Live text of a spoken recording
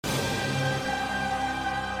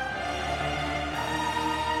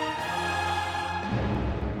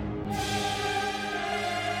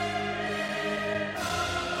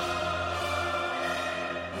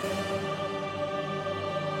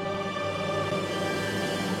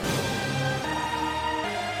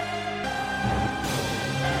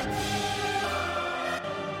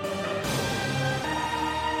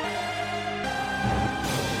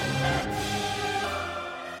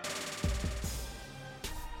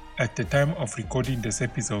At the time of recording this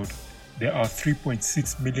episode, there are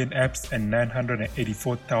 3.6 million apps and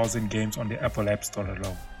 984,000 games on the Apple App Store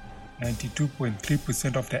alone.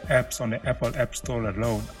 92.3% of the apps on the Apple App Store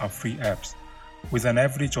alone are free apps, with an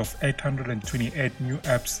average of 828 new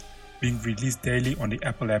apps being released daily on the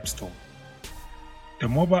Apple App Store. The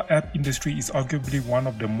mobile app industry is arguably one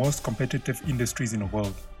of the most competitive industries in the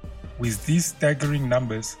world. With these staggering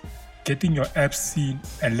numbers, getting your apps seen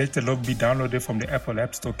and let alone be downloaded from the Apple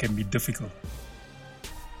App Store can be difficult.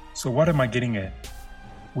 So what am I getting at?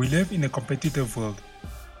 We live in a competitive world,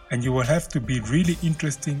 and you will have to be really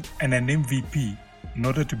interesting and an MVP in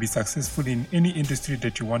order to be successful in any industry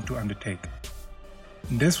that you want to undertake.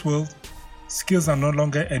 In this world, skills are no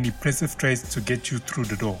longer an impressive trait to get you through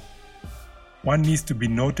the door. One needs to be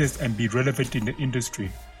noticed and be relevant in the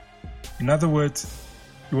industry. In other words,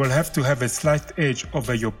 you will have to have a slight edge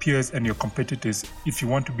over your peers and your competitors if you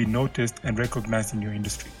want to be noticed and recognized in your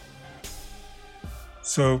industry.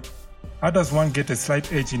 So, how does one get a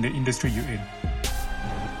slight edge in the industry you're in?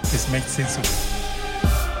 Let's make sense of it.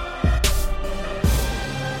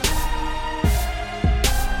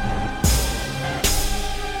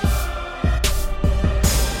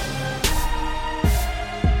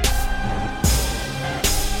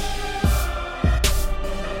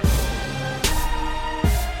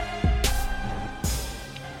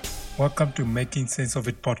 Welcome to Making Sense of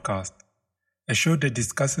It podcast, a show that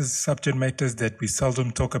discusses subject matters that we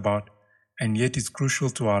seldom talk about and yet is crucial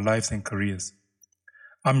to our lives and careers.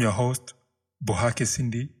 I'm your host, Buhake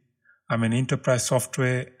Cindy. I'm an enterprise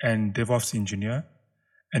software and DevOps engineer,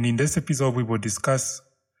 and in this episode we will discuss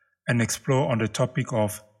and explore on the topic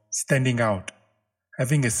of standing out,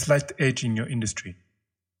 having a slight edge in your industry.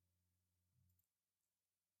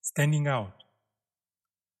 Standing out.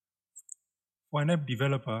 For an app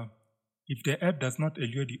developer, if the app does not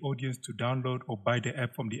allure the audience to download or buy the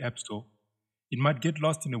app from the App Store, it might get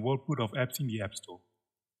lost in a whirlpool of apps in the App Store.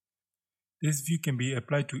 This view can be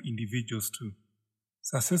applied to individuals too.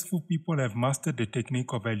 Successful people have mastered the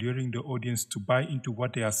technique of alluring the audience to buy into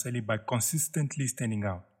what they are selling by consistently standing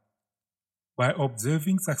out. By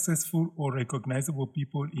observing successful or recognizable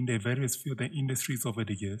people in their various fields and industries over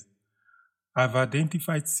the years, I've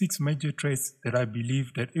identified 6 major traits that I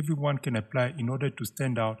believe that everyone can apply in order to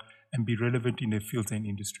stand out and be relevant in their fields and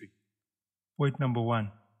industry. Point number 1.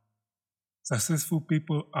 Successful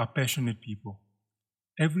people are passionate people.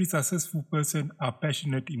 Every successful person are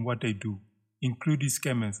passionate in what they do, including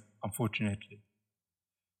scammers, unfortunately.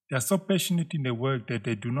 They are so passionate in their work that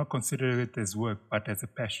they do not consider it as work, but as a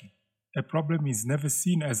passion. A problem is never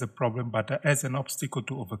seen as a problem, but as an obstacle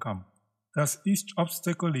to overcome. Thus, each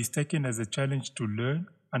obstacle is taken as a challenge to learn,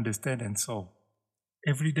 understand, and solve.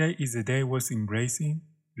 Every day is a day worth embracing,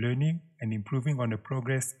 learning, and improving on the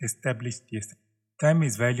progress established yesterday. Time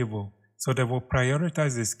is valuable, so they will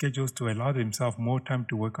prioritize their schedules to allow themselves more time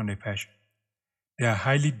to work on their passion. They are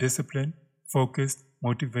highly disciplined, focused,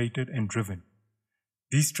 motivated, and driven.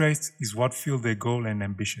 These traits is what fuel their goal and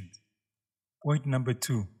ambitions. Point number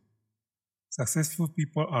 2. Successful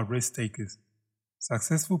people are risk takers.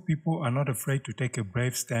 Successful people are not afraid to take a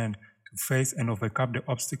brave stand to face and overcome the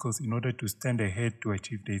obstacles in order to stand ahead to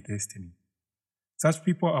achieve their destiny. Such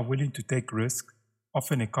people are willing to take risks,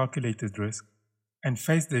 often a calculated risk, and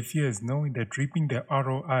face their fears knowing that reaping the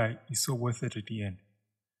ROI is so worth it at the end.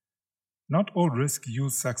 Not all risk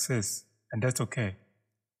yields success, and that's okay.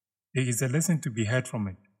 There is a lesson to be had from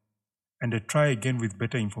it, and a try again with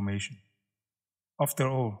better information. After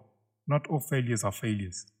all, not all failures are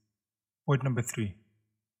failures. Point number 3.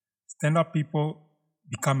 Stand-up people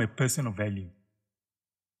become a person of value.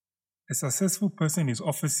 A successful person is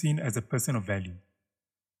often seen as a person of value.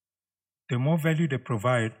 The more value they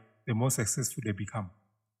provide, the more successful they become.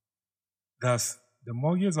 Thus, the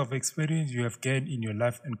more years of experience you have gained in your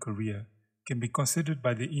life and career can be considered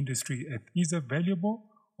by the industry as either valuable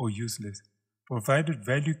or useless, provided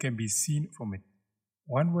value can be seen from it.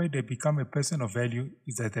 One way they become a person of value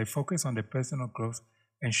is that they focus on their personal growth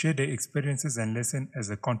and share their experiences and lessons as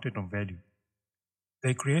a content of value.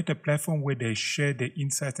 They create a platform where they share their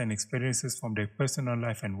insights and experiences from their personal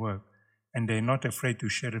life and work, and they're not afraid to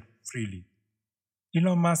share it freely.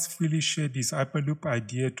 Elon Musk freely shared this Hyperloop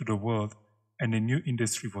idea to the world, and a new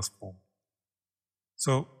industry was formed.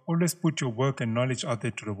 So always put your work and knowledge out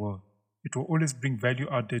there to the world. It will always bring value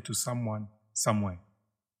out there to someone, somewhere.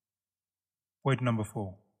 Point number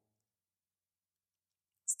 4.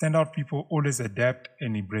 Standout people always adapt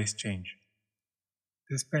and embrace change.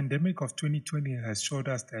 This pandemic of 2020 has showed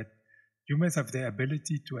us that humans have the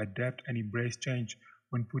ability to adapt and embrace change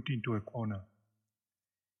when put into a corner.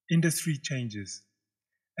 Industry changes,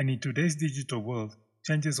 and in today's digital world,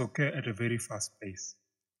 changes occur at a very fast pace.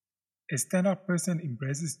 A stand-up person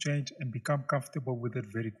embraces change and becomes comfortable with it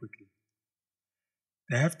very quickly.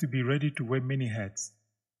 They have to be ready to wear many hats,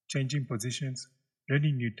 changing positions,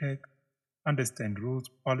 learning new tech, understand rules,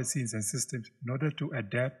 policies, and systems in order to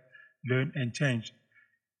adapt, learn, and change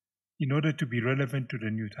in order to be relevant to the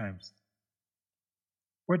new times.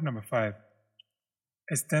 Point number 5.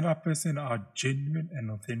 A stand-up person are genuine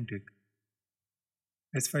and authentic.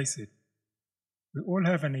 Let's face it, we all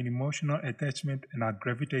have an emotional attachment and are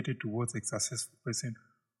gravitated towards a successful person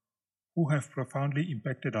who have profoundly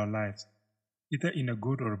impacted our lives, either in a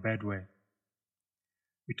good or a bad way.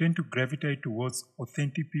 We tend to gravitate towards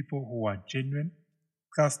authentic people who are genuine,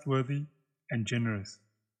 trustworthy, and generous.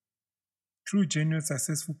 True, genuine,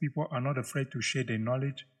 successful people are not afraid to share their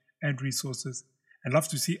knowledge and resources and love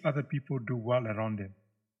to see other people do well around them.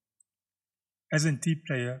 As a team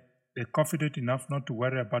player, they're confident enough not to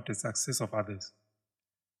worry about the success of others.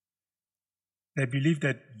 They believe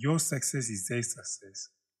that your success is their success.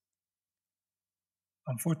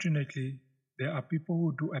 Unfortunately, there are people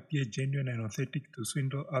who do appear genuine and authentic to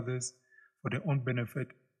swindle others for their own benefit,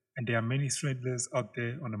 and there are many swindlers out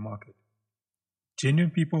there on the market.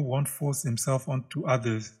 Genuine people won't force themselves onto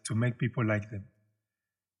others to make people like them.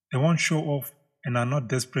 They won't show off and are not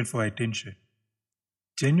desperate for attention.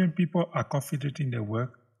 Genuine people are confident in their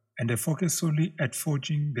work and they focus solely at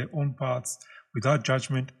forging their own paths without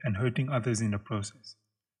judgment and hurting others in the process.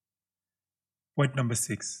 Point number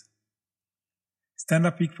 6.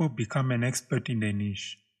 Stand-up people become an expert in their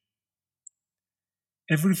niche.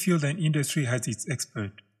 Every field and industry has its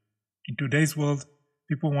expert. In today's world,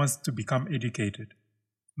 people want to become educated.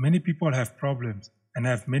 Many people have problems and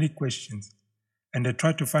have many questions, and they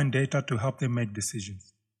try to find data to help them make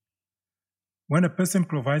decisions. When a person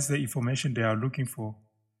provides the information they are looking for,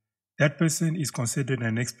 that person is considered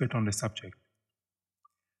an expert on the subject.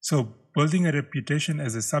 So, building a reputation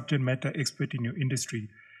as a subject matter expert in your industry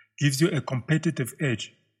gives you a competitive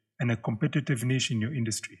edge and a competitive niche in your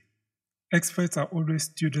industry. Experts are always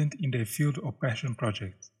students in their field or passion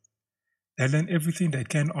projects. They learn everything they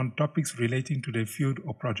can on topics relating to their field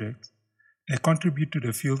or project. They contribute to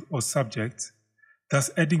the field or subject, thus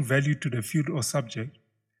adding value to the field or subject,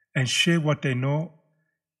 and share what they know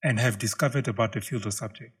and have discovered about the field or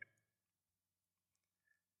subject.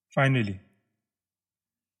 Finally,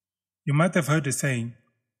 you might have heard the saying,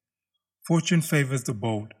 fortune favors the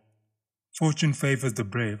bold, fortune favors the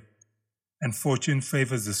brave, and fortune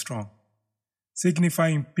favors the strong,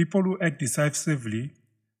 signifying people who act decisively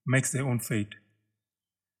makes their own fate.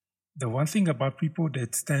 The one thing about people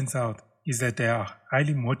that stands out is that they are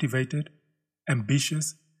highly motivated,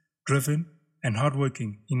 ambitious, driven, and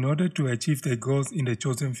hardworking in order to achieve their goals in the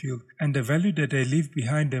chosen field, and the value that they leave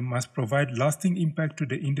behind them must provide lasting impact to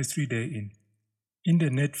the industry they're in. In the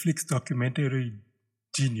Netflix documentary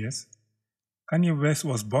Genius, Kanye West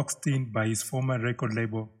was boxed in by his former record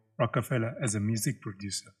label, Rockefeller, as a music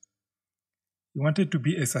producer. He wanted to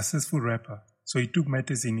be a successful rapper, so he took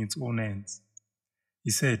matters in his own hands.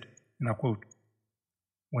 He said, and I quote,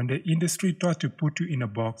 "When the industry tries to put you in a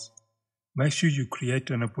box, make sure you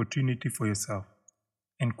create an opportunity for yourself."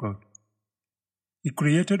 End quote. He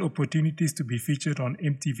created opportunities to be featured on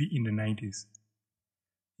MTV in the 90s.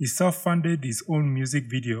 He self-funded his own music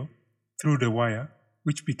video, Through the Wire,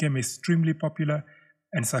 which became an extremely popular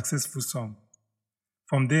and successful song.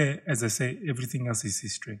 From there, as I say, everything else is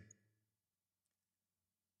history.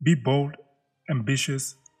 Be bold,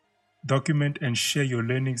 ambitious, document and share your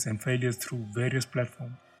learnings and failures through various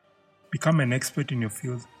platforms. Become an expert in your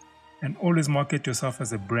field, and always market yourself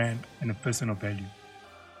as a brand and a person of value.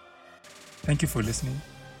 Thank you for listening.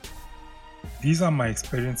 These are my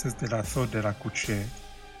experiences that I thought that I could share,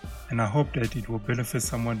 and I hope that it will benefit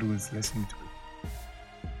someone who is listening to it.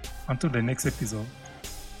 Until the next episode,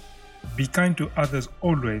 be kind to others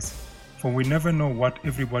always, for we never know what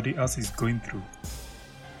everybody else is going through.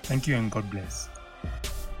 Thank you and God bless.